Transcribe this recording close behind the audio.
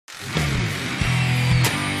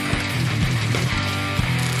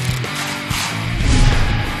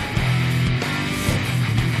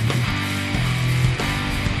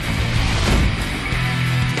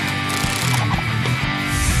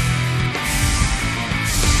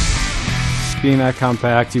Being that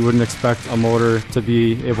compact, you wouldn't expect a motor to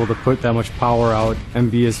be able to put that much power out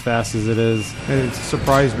and be as fast as it is. It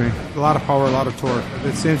surprised me. A lot of power, a lot of torque.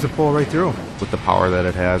 It seems to pull right through. With the power that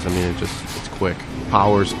it has, I mean, it's quick.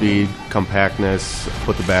 Power, speed, compactness,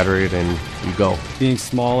 put the battery in and you go. Being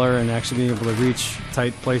smaller and actually being able to reach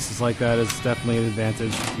tight places like that is definitely an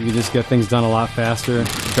advantage. You can just get things done a lot faster. It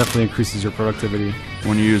definitely increases your productivity.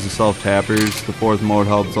 When you use the self-tappers, the fourth mode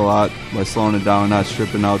helps a lot by slowing it down, not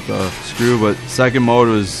stripping out the screw. But second mode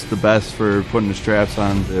was the best for putting the straps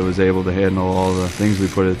on. It was able to handle all the things we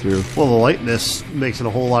put it through. Well, the lightness makes it a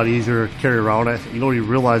whole lot easier to carry around. You don't even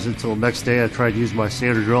realize it until the next day I tried to use my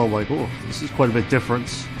standard drill. I'm like, oh, this is quite a bit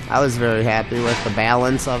different. I was very happy with the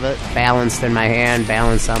balance of it. Balanced in my hand,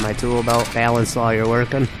 balanced on my tool belt, balanced while you're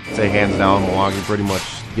working. Say hands down, Milwaukee pretty much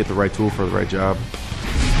get the right tool for the right job.